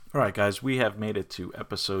All right, guys, we have made it to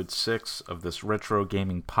episode 6 of this retro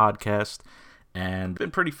gaming podcast, and it's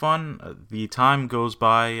been pretty fun. The time goes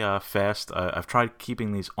by fast. I've tried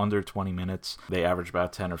keeping these under 20 minutes. They average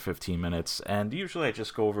about 10 or 15 minutes, and usually I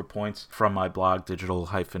just go over points from my blog,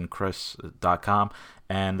 digital-chris.com.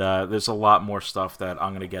 And there's a lot more stuff that I'm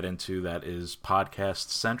going to get into that is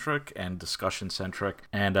podcast-centric and discussion-centric.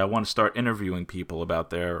 And I want to start interviewing people about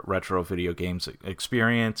their retro video games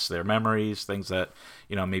experience, their memories, things that,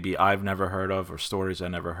 maybe I've never heard of or stories I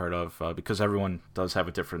never heard of, because everyone does have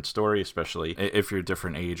a different story, especially if you're a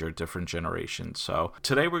different age or different generation. So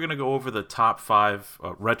today we're going to go over the top 5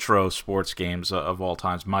 retro sports games of all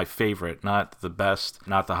times. My favorite, not the best,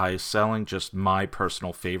 not the highest selling, just my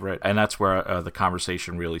personal favorite. And that's where the conversation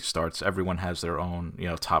really starts. Everyone has their own,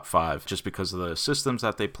 top 5, just because of the systems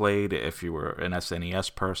that they played. If you were an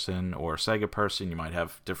SNES person or a Sega person, you might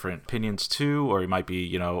have different opinions too, or you might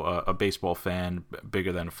be, a baseball fan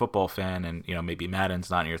bigger than a football fan, and maybe Madden's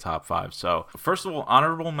not in your top 5. So first of all,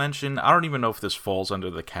 honorable mention. I don't even know if this falls under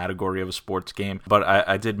the category of a sports game, but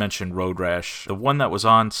I did mention Road Rash, the one that was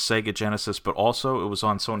on Sega Genesis, but also it was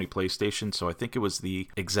on Sony PlayStation. So I think it was the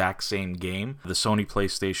exact same game. The Sony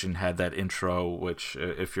PlayStation had that intro, which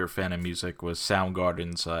if you're a fan of music, was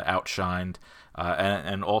Soundgarden's Outshined,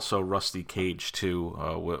 and also Rusty Cage too.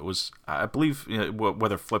 Was, I believe,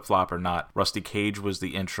 whether flip-flop or not, Rusty Cage was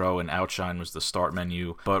the intro and Outshine was the start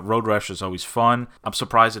menu. But Road Rash is always fun. I'm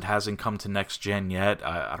surprised it hasn't come to next gen yet.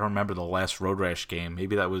 I don't remember the last Road Rash game.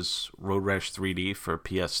 Maybe that was Road Rash 3D for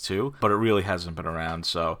PS2, but it really hasn't been around.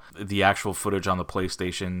 So the actual footage on the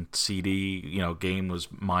PlayStation CD, game was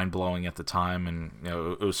mind-blowing at the time, and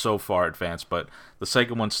it was so far advanced. But the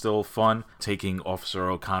Sega one's still fun, taking Officer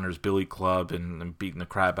O'Connor's Billy Club and beating the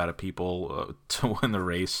crap out of people to win the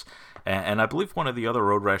race. And I believe one of the other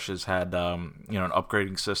Road Rashes had an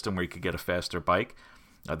upgrading system where you could get a faster bike.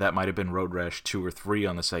 That might have been Road Rash 2 or 3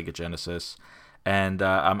 on the Sega Genesis. And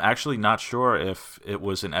I'm actually not sure if it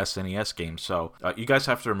was an SNES game. So you guys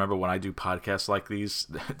have to remember, when I do podcasts like these,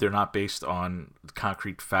 they're not based on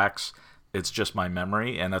concrete facts. It's just my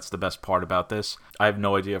memory, and that's the best part about this. I have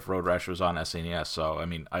no idea if Road Rash was on SNES, so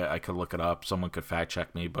I could look it up. Someone could fact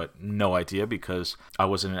check me, but no idea because I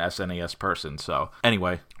wasn't an SNES person. So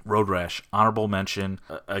anyway, Road Rash, honorable mention.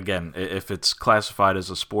 Again, if it's classified as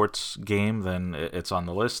a sports game, then it's on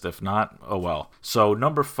the list. If not, oh well. So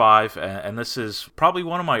number 5, and this is probably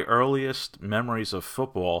one of my earliest memories of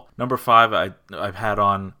football. Number 5, I've had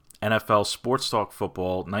on NFL Sports Talk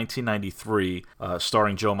Football 1993,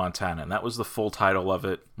 starring Joe Montana, and that was the full title of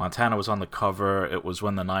it. Montana was on the cover. It was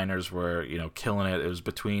when the Niners were, killing it. It was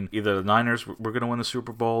between either the Niners were going to win the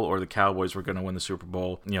Super Bowl or the Cowboys were going to win the Super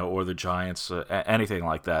Bowl, or the Giants, anything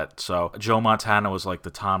like that. So Joe Montana was like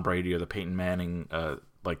the Tom Brady or the Peyton Manning,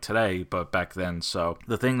 like today, but back then. So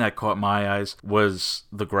the thing that caught my eyes was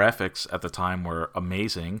the graphics at the time were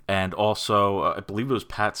amazing, and also I believe it was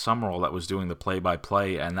Pat Summerall that was doing the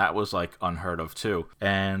play-by-play, and that was like unheard of too.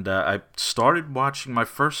 And I started watching, my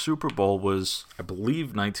first Super Bowl was, I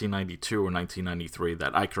believe, 1992 or 1993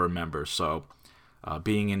 that I can remember. So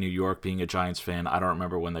being in New York, being a Giants fan, I don't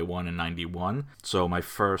remember when they won in 91. So my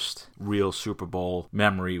first real Super Bowl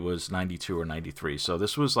memory was 92 or 93. So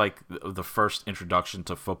this was like the first introduction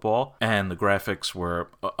to football, and the graphics were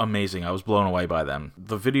amazing. I was blown away by them.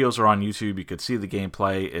 The videos are on YouTube. You could see the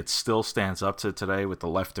gameplay. It still stands up to today with the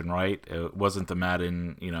left and right. It wasn't the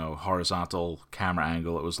Madden, horizontal camera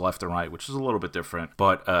angle. It was left and right, which is a little bit different.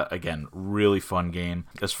 But again, really fun game.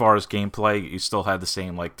 As far as gameplay, you still had the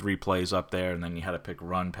same like 3 plays up there, and then you had to pick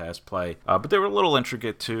run, pass, play. But they were a little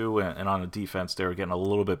intricate too, and on the defense they were getting a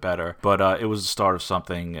little bit better. But it was the start of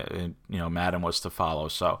something. Madden was to follow.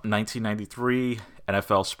 So 1993.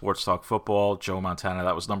 NFL Sports Talk Football, Joe Montana,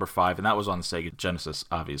 that was number 5, and that was on the Sega Genesis,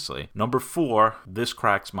 obviously. Number 4, this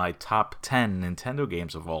cracks my top 10 Nintendo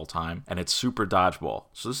games of all time, and it's Super Dodgeball.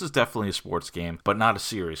 So this is definitely a sports game, but not a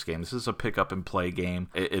serious game. This is a pick-up-and-play game.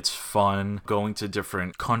 It's fun going to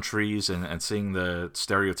different countries and seeing the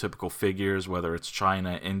stereotypical figures, whether it's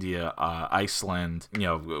China, India, Iceland,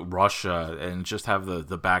 Russia, and just have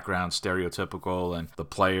the background stereotypical and the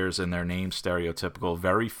players and their names stereotypical.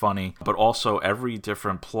 Very funny, but also every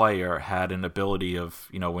different player had an ability of,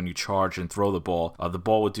 when you charge and throw the ball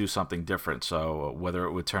would do something different. So whether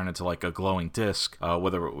it would turn into like a glowing disc,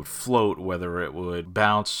 whether it would float, whether it would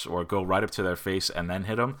bounce or go right up to their face and then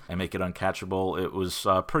hit them and make it uncatchable. It was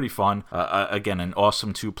pretty fun. Again, an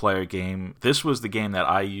awesome 2-player game. This was the game that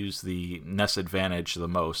I used the NES Advantage the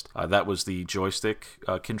most. That was the joystick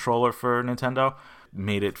controller for Nintendo.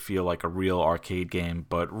 Made it feel like a real arcade game,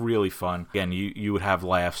 but really fun. Again, you would have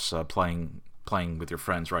laughs playing playing with your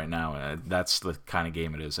friends right now. That's the kind of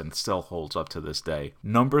game it is, and it still holds up to this day.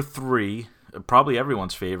 Number 3, probably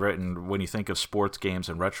everyone's favorite, and when you think of sports games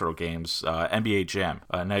and retro games, NBA Jam.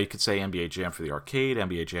 Now you could say NBA Jam for the arcade,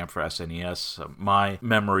 NBA Jam for SNES. My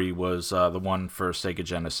memory was the one for Sega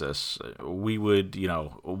Genesis. We would,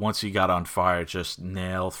 once you got on fire, just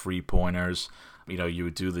nail 3-pointers. You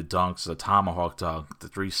would do the dunks, the tomahawk dunk, the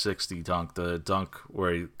 360 dunk, the dunk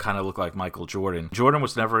where he kind of looked like Michael Jordan. Jordan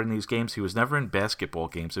was never in these games. He was never in basketball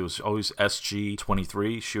games. It was always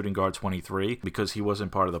SG23, shooting guard 23, because he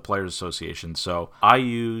wasn't part of the Players Association. So I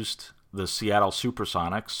used the Seattle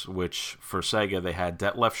Supersonics, which for Sega, they had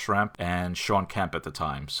Detlef Schrempf and Shawn Kemp at the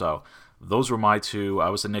time. So those were my two. I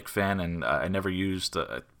was a Knick fan, and I never used,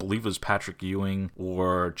 I believe it was Patrick Ewing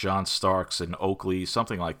or John Starks and Oakley,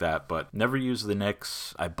 something like that, but never used the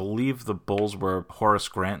Knicks. I believe the Bulls were Horace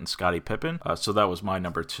Grant and Scottie Pippen, so that was my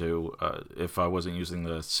number 2 if I wasn't using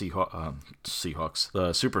the Seahawks,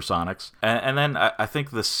 the Supersonics. And then I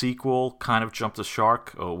think the sequel kind of jumped the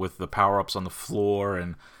shark with the power-ups on the floor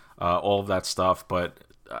and all of that stuff, but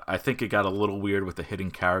I think it got a little weird with the hidden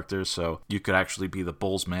characters, so you could actually be the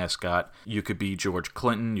Bulls mascot. You could be George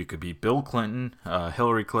Clinton, you could be Bill Clinton,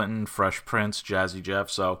 Hillary Clinton, Fresh Prince, Jazzy Jeff,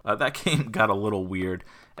 so that game got a little weird.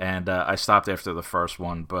 And I stopped after the first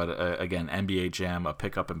one, but again, NBA Jam, a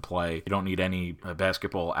pick up and play. You don't need any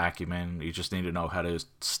basketball acumen. You just need to know how to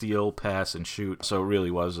steal, pass, and shoot. So it really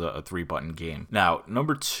was a 3-button game. Now,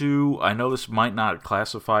 number 2, I know this might not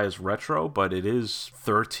classify as retro, but it is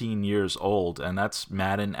 13 years old, and that's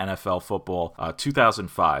Madden NFL Football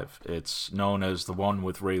 2005. It's known as the one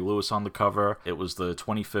with Ray Lewis on the cover. It was the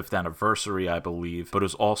 25th anniversary, I believe, but it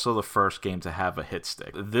was also the first game to have a hit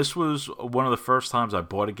stick. This was one of the first times I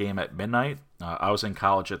bought a game at midnight. I was in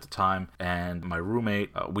college at the time, and my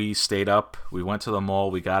roommate, we stayed up, we went to the mall,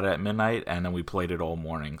 we got it at midnight, and then we played it all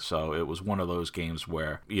morning. So it was one of those games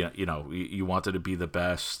where you wanted to be the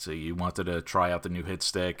best, you wanted to try out the new hit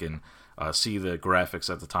stick, and see the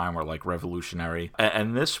graphics at the time were like revolutionary.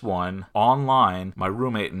 And this one, online, my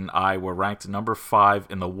roommate and I were ranked number 5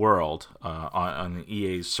 in the world on the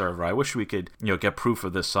EA's server. I wish we could get proof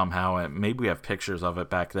of this somehow, and maybe we have pictures of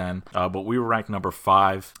it back then, but we were ranked number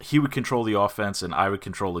 5. He would control the offense and I would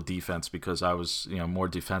control the defense because I was more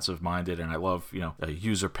defensive minded, and I love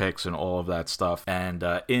user picks and all of that stuff. And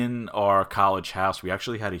in our college house, we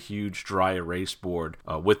actually had a huge dry erase board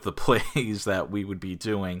with the plays that we would be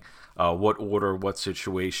doing, what order, what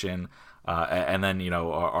situation, and then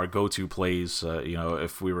our go-to plays,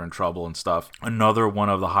 if we were in trouble and stuff. Another one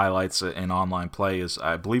of the highlights in online play is,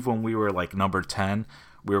 I believe when we were like number 10,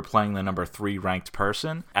 we were playing the number 3 ranked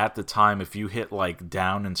person. At the time, if you hit like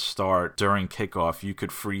down and start during kickoff, you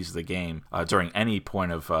could freeze the game during any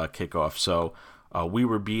point of kickoff. So we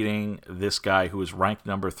were beating this guy who was ranked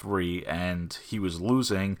number 3, and he was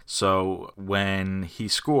losing. So when he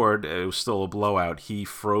scored, it was still a blowout. He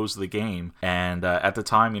froze the game. And at the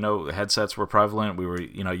time, headsets were prevalent. We were,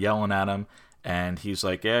 yelling at him. And he's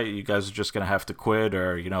like, yeah, you guys are just going to have to quit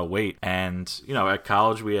or, wait. And, at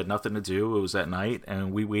college, we had nothing to do. It was at night.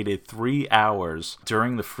 And we waited 3 hours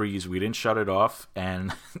during the freeze. We didn't shut it off.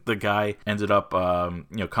 And the guy ended up,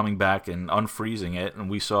 coming back and unfreezing it.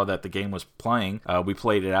 And we saw that the game was playing. We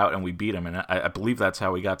played it out and we beat him. And I believe that's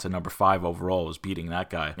how we got to number 5 overall, was beating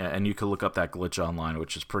that guy. And you could look up that glitch online,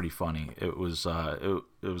 which is pretty funny. It was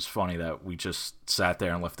funny that we just sat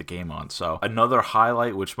there and left the game on. So another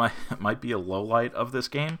highlight, which might be a low light of this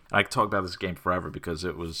game, and I could talk about this game forever because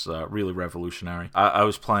it was really revolutionary. I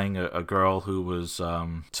was playing a girl who was,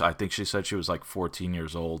 I think she said she was like 14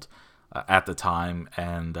 years old at the time,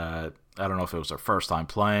 and I don't know if it was her first time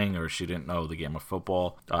playing or she didn't know the game of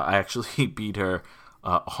football. I actually beat her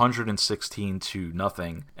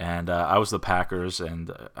 116-0, and I was the Packers,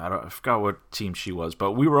 and I forgot what team she was,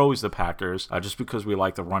 but we were always the Packers, just because we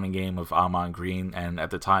liked the running game of Amon Green, and at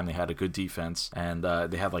the time they had a good defense, and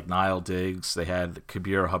they had like Nile Diggs, they had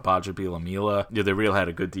Kabir Habajabi-Lamila. They really had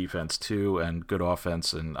a good defense too, and good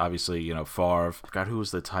offense, and obviously Favre. I forgot who was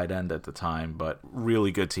the tight end at the time, but really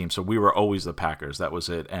good team. So we were always the Packers. That was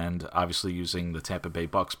it, and obviously using the Tampa Bay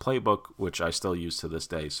Bucks playbook, which I still use to this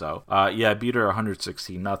day. So I beat her 116-0,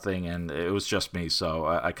 and it was just me, so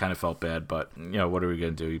I kind of felt bad, but what are we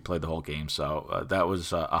going to do? He played the whole game, so that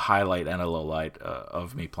was a highlight and a low light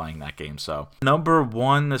of me playing that game. So number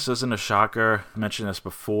 1, this isn't a shocker, I mentioned this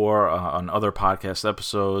before on other podcast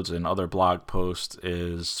episodes and other blog posts,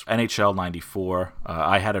 is NHL 94.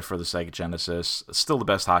 I had it for the Sega Genesis. It's still the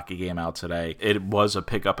best hockey game out today. It was a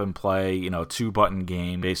pick up and play, 2-button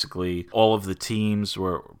game. Basically all of the teams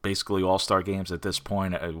were basically all-star games at this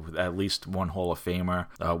point, at least one Hall of Famer. Gamer,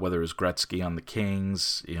 whether it was Gretzky on the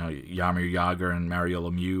Kings, Jaromir Jagr and Mario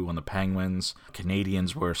Lemieux on the Penguins.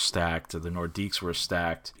 Canadians were stacked. The Nordiques were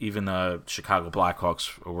stacked. Even the Chicago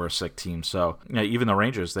Blackhawks were a sick team. So even the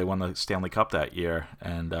Rangers, they won the Stanley Cup that year,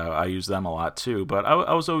 and I used them a lot too. But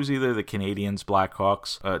I was always either the Canadians,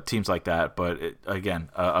 Blackhawks, teams like that. But again,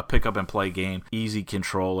 a pick up and play game, easy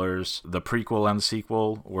controllers. The prequel and the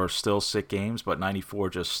sequel were still sick games, but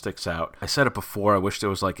 94 just sticks out. I said it before, I wish there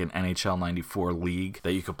was like an NHL 94 league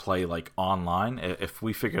that you could play like online. If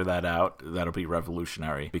we figure that out, that'll be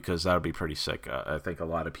revolutionary, because that'll be pretty sick. I think a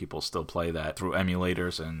lot of people still play that through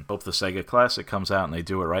emulators, and hope the Sega Classic comes out and they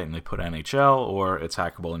do it right and they put NHL, or it's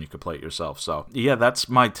hackable and you could play it yourself. So yeah, that's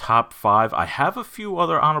my top 5. I have a few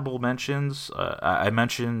other honorable mentions. I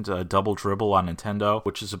mentioned Double Dribble on Nintendo,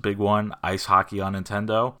 which is a big one. Ice Hockey on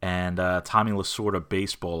Nintendo, and Tommy Lasorda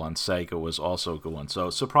Baseball on Sega was also a good one. So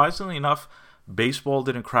surprisingly enough, baseball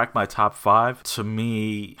didn't crack my top 5. To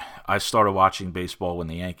me, I started watching baseball when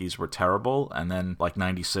the Yankees were terrible, and then like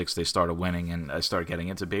 96 they started winning and I started getting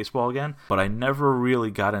into baseball again. But I never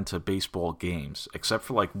really got into baseball games, except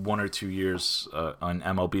for like 1 or 2 years on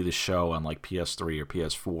MLB The Show on like PS3 or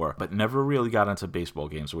PS4, but never really got into baseball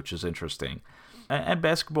games, which is interesting. And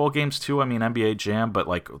basketball games too. I mean, NBA Jam, but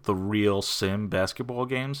like the real sim basketball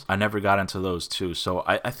games, I never got into those too. So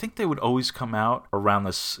I think they would always come out around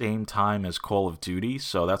the same time as Call of Duty.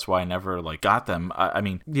 So that's why I never like got them. I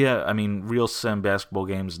mean, real sim basketball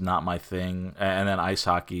games, not my thing. And then ice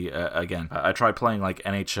hockey, again, I tried playing like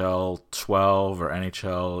NHL 12 or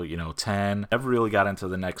NHL, 10. Never really got into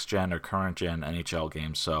the next gen or current gen NHL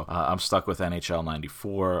games. So I'm stuck with NHL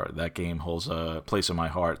 94. That game holds a place in my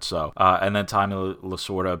heart. So, and then Tommy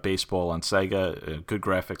Lasorda Baseball on Sega, good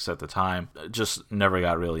graphics at the time. Just never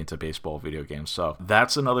got really into baseball video games. So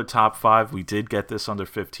that's another top 5. We did get this under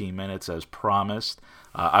 15 minutes as promised.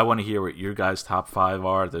 I want to hear what your guys' top 5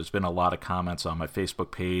 are. There's been a lot of comments on my Facebook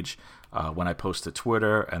page when I post to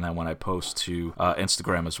Twitter, and then when I post to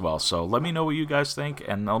Instagram as well. So let me know what you guys think,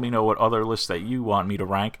 and let me know what other lists that you want me to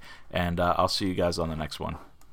rank, and I'll see you guys on the next one.